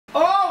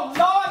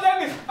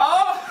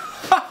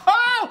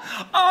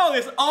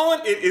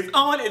on, it is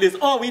on, it is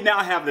on. We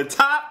now have the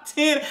top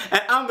 10,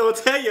 and I'm gonna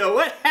tell you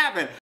what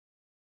happened.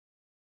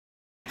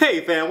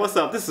 Hey fam, what's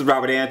up? This is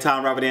Robert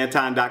Anton,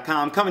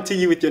 robertantonnyc, coming to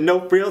you with your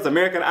no frills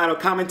American Idol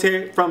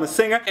commentary from a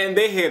singer. And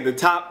they had the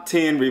top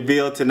 10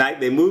 revealed tonight.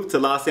 They moved to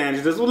Los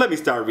Angeles. Well, let me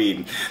start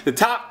reading. The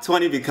top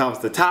 20 becomes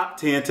the top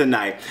 10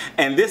 tonight.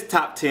 And this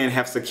top 10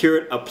 have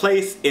secured a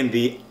place in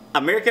the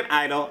American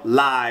Idol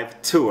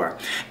live tour.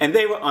 And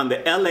they were on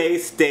the LA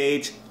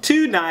stage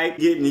tonight,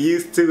 getting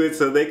used to it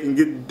so they can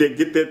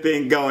get that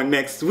thing going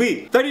next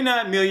week.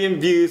 39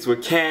 million views were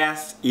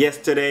cast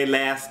yesterday,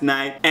 last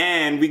night,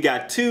 and we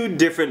got 2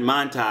 different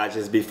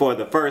montages before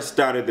the first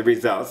started the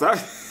results.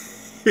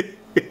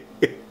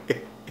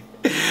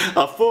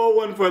 A full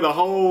one for the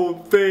whole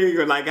thing,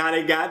 or like how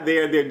they got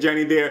there, their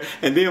journey there,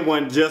 and then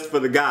one just for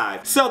the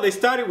guys. So they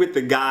started with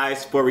the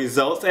guys for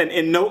results, and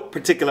in no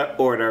particular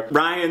order.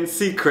 Ryan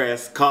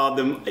Seacrest called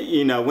them,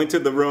 you know, went to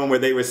the room where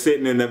they were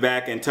sitting in the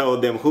back and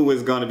told them who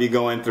was going to be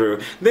going through.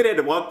 Then they had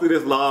to walk through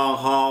this long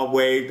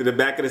hallway to the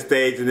back of the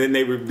stage, and then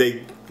they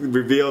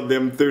revealed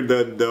them through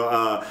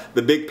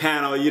the big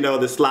panel, you know,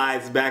 the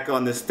slides back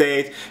on the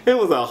stage. It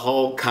was a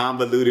whole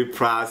convoluted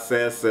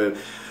process.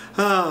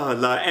 Oh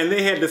Lord, and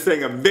they had to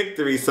sing a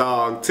victory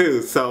song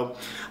too. So,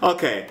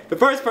 okay, the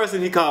first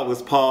person he called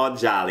was Paul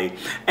Jolley,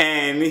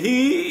 and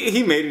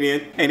he made it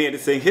in, and he had to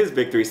sing his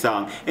victory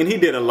song, and he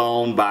did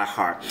Alone by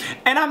Heart.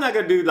 And I'm not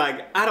gonna do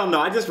like, I don't know,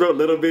 I just wrote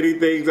little bitty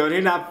things on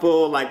here, not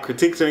full like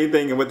critiques or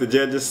anything and what the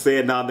judges said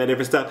and all that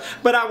different stuff,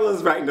 but I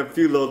was writing a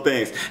few little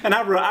things, and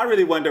I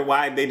really wonder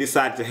why they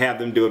decided to have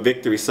them do a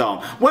victory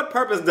song. What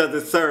purpose does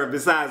it serve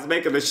besides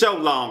making the show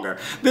longer?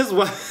 This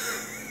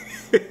was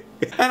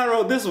and I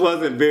wrote, this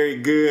wasn't very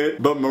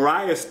good, but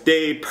Mariah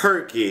stayed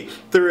perky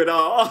through it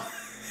all.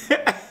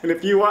 And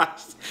if you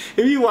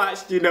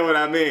watched, you know what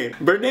I mean.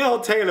 Burnell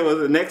Taylor was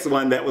the next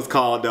one that was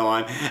called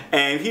on,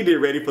 and he did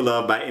Ready for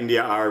Love by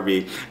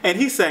Arie. And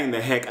he sang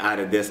the heck out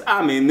of this.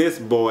 I mean, this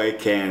boy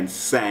can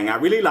sing. I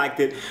really liked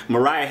it.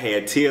 Mariah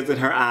had tears in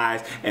her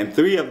eyes, and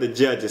 3 of the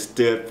judges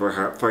stood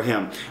for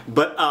him.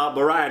 But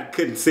Mariah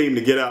couldn't seem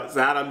to get up,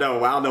 so I don't know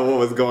what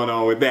was going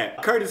on with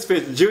that. Curtis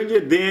Finch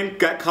Jr. then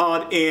got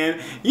called in.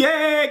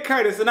 Yay,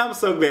 Curtis! And I'm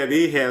so glad that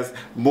he has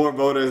more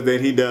voters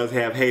than he does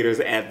have haters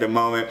at the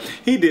moment.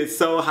 He did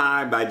So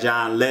High by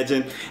John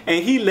Legend,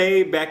 and he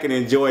laid back and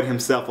enjoyed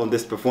himself on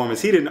this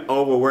performance. He didn't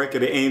overwork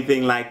it or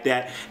anything like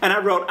that. And I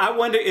wrote, I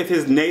wonder if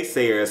his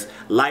naysayers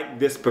like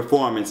this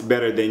performance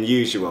better than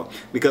usual,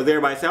 because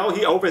everybody said, oh,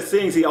 he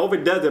oversings, he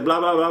overdoes it, blah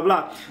blah blah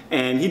blah,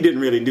 and he didn't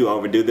really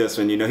overdo this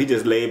one. You know, he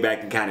just laid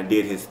back and kind of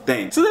did his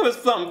thing. So there was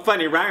something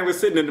funny. Ryan was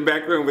sitting in the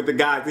back room with the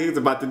guys, and he was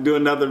about to do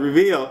another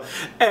reveal,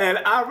 and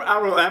I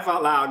wrote laugh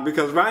out loud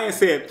because Ryan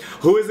said,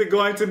 who is it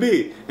going to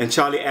be? And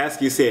Charlie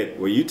Askew said,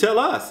 well, you tell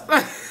us.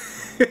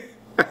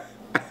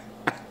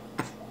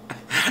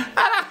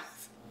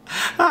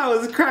 I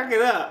was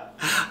cracking up.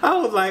 I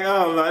was like,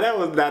 oh no,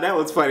 that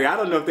was funny. I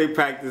don't know if they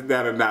practiced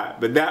that or not,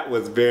 but that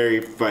was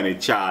very funny,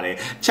 Charlie.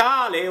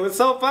 Charlie, it was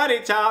so funny,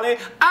 Charlie.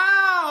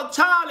 Ow,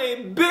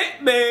 Charlie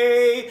bit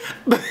me.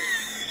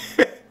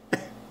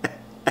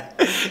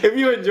 If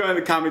you're enjoying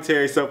the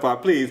commentary so far,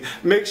 please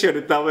make sure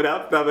to thumb it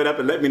up,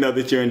 and let me know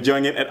that you're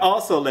enjoying it. And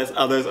also let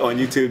others on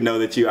YouTube know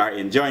that you are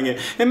enjoying it.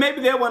 And maybe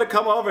they'll want to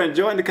come over and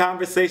join the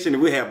conversation,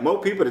 and we have more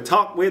people to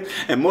talk with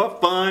and more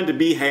fun to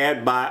be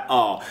had by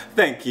all.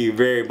 Thank you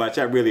very much.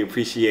 I really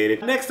appreciate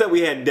it. Next up,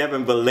 we had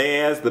Devin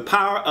Velez, The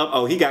Power of,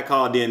 oh, he got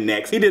called in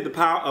next. He did The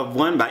Power of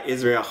One by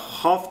Israel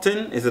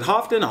Houghton. Is it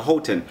Houghton or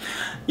Houghton?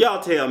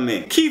 Y'all tell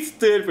me. Keith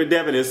stood for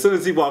Devin as soon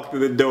as he walked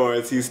through the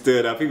doors. He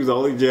stood up. He was the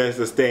only judge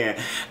to stand.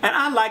 And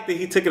I like that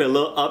he took it a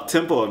little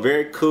up-tempo, a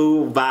very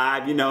cool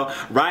vibe, you know.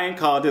 Ryan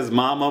called his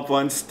mom up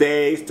on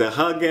stage to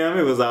hug him.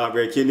 It was all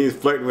very cute. He was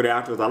flirting with her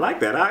afterwards. I like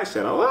that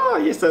eyeshadow. Oh,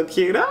 you're so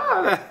cute.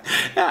 Oh.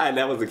 Yeah,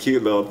 that was a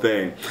cute little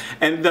thing.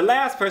 And the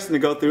last person to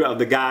go through of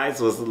the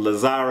guys was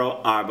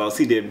Lazaro Arbos.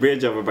 He did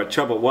Bridge Over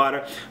Troubled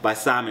Water by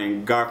Simon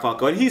and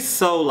Garfunkel. And he's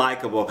so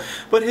likable,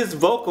 but his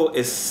vocal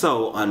is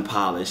so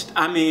unpolished.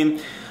 I mean,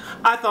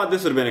 I thought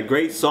this would have been a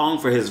great song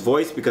for his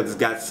voice because it's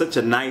got such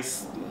a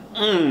nice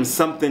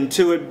something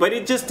to it, but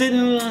it just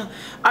didn't,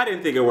 I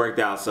didn't think it worked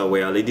out so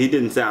well. He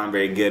didn't sound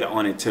very good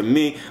on it to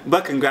me,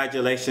 but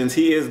congratulations,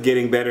 he is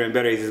getting better and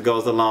better as he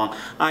goes along.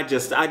 I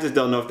just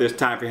don't know if there's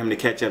time for him to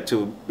catch up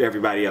to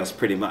everybody else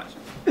pretty much.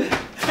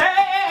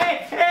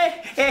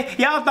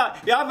 Y'all thought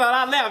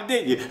I left,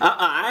 didn't you?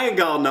 I ain't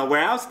going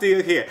nowhere. I'm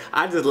still here.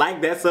 I just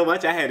like that so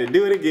much I had to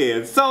do it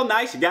again. So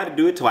nice, you got to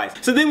do it twice.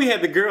 So then we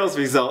had the girls'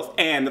 results,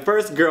 and the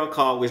first girl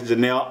called was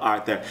Janelle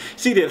Arthur.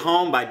 She did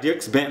Home by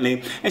Dierks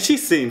Bentley, and she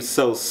seemed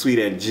so sweet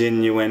and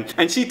genuine.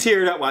 And she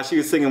teared up while she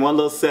was singing one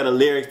little set of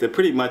lyrics that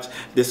pretty much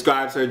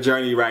describes her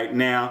journey right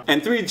now.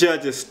 And 3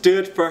 judges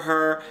stood for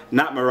her,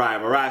 not Mariah.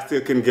 Mariah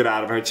still couldn't get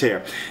out of her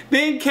chair.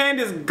 Then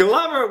Candice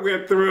Glover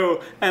went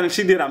through, and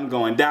she did I'm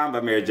Going Down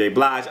by Mary J.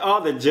 Blige.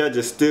 All the the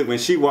judges stood when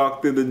she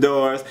walked through the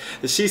doors.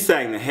 She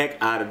sang the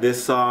heck out of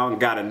this song,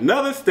 got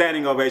another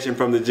standing ovation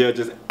from the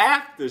judges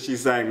after she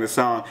sang the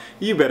song.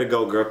 You better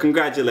go, girl.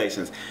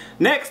 Congratulations.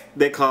 Next,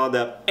 they called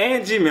up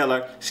Angie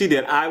Miller. She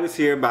did I Was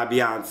Here by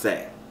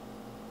Beyonce.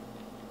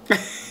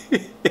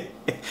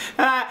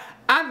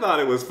 I thought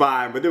it was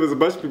fine, but there was a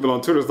bunch of people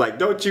on Twitter was like,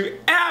 don't you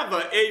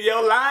ever in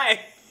your life.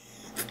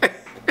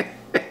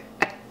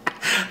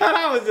 And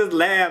I was just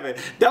laughing.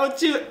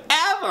 Don't you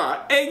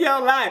ever in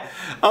your life.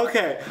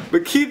 Okay,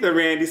 but Keith and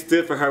Randy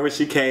stood for her when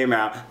she came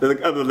out.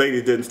 The other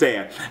ladies didn't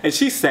stand. And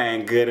she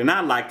sang good, and I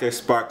liked her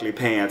sparkly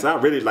pants. I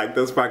really liked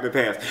those sparkly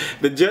pants.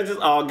 The judges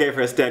all gave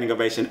her a standing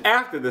ovation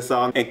after the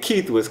song, and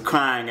Keith was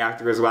crying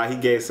afterwards while he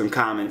gave some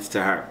comments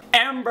to her.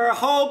 Amber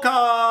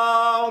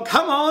Holcomb,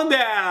 come on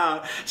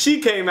down.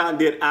 She came out and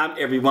did I'm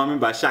Every Woman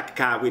by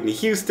Chaka and Whitney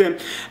Houston.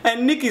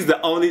 And Nikki's the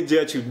only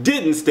judge who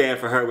didn't stand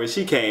for her when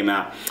she came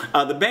out.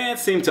 The band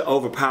seemed to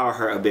overpower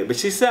her a bit, but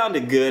she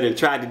sounded good and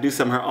tried to do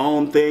some of her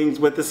own things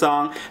with the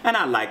song, and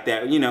I like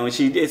that, you know. And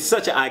it's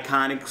such an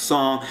iconic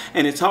song,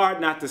 and it's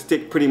hard not to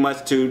stick pretty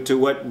much to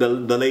what the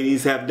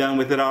ladies have done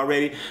with it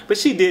already, but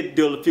she did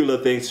do a few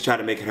little things to try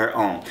to make it her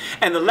own.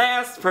 And the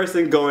last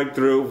person going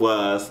through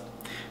was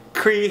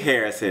Kree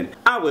Harrison.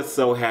 I was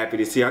so happy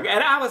to see her,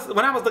 and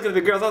when I was looking at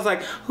the girls, I was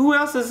like, who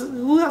else is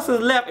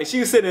left? And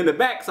she was sitting in the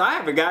back, so I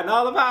had forgotten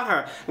all about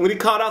her. And when he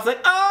called, I was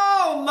like,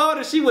 oh Lord,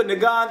 if she wouldn't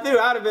have gone through,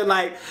 I would have been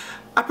like,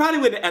 I probably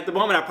wouldn't, at the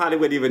moment I probably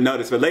wouldn't even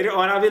notice, but later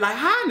on I'll be like,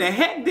 how in the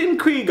heck didn't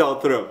Kree go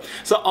through?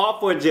 So all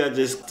 4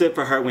 judges stood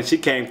for her when she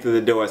came through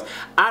the doors.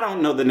 I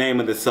don't know the name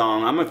of the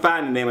song. I'm going to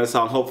find the name of the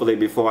song hopefully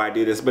before I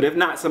do this, but if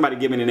not, somebody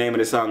give me the name of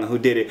the song and who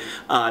did it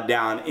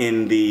down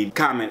in the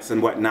comments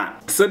and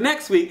whatnot. So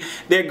next week,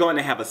 they're going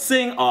to have a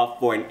sing-off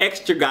for an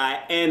extra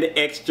guy and an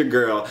extra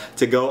girl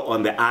to go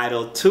on the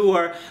Idol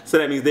tour. So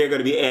that means they're going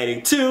to be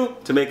adding 2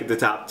 to make it the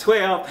top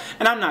 12,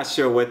 and I'm not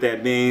sure what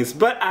that means,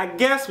 but I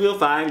guess we'll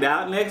find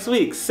out next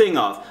week. Sing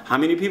off. How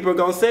many people are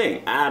gonna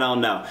sing? I don't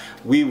know.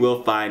 We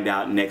will find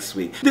out next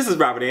week. This is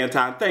Robert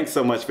Anton. Thanks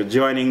so much for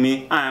joining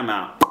me. I am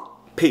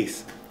out.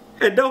 Peace.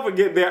 And don't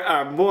forget, there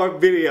are more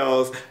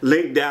videos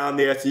linked down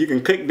there, so you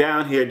can click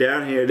down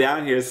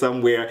here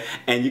somewhere,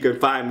 and you can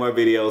find more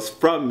videos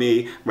from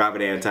me,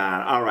 Robert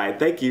Anton. All right,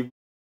 thank you.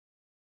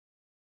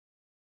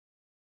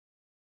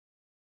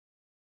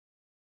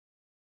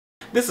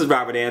 This is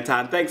Robert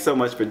Anton. Thanks so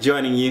much for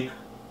joining you.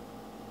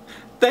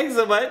 Thanks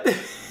so much.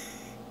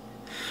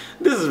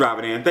 This is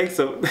Robert Ann. Thanks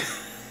so.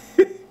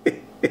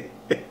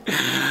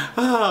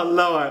 Oh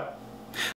Lord.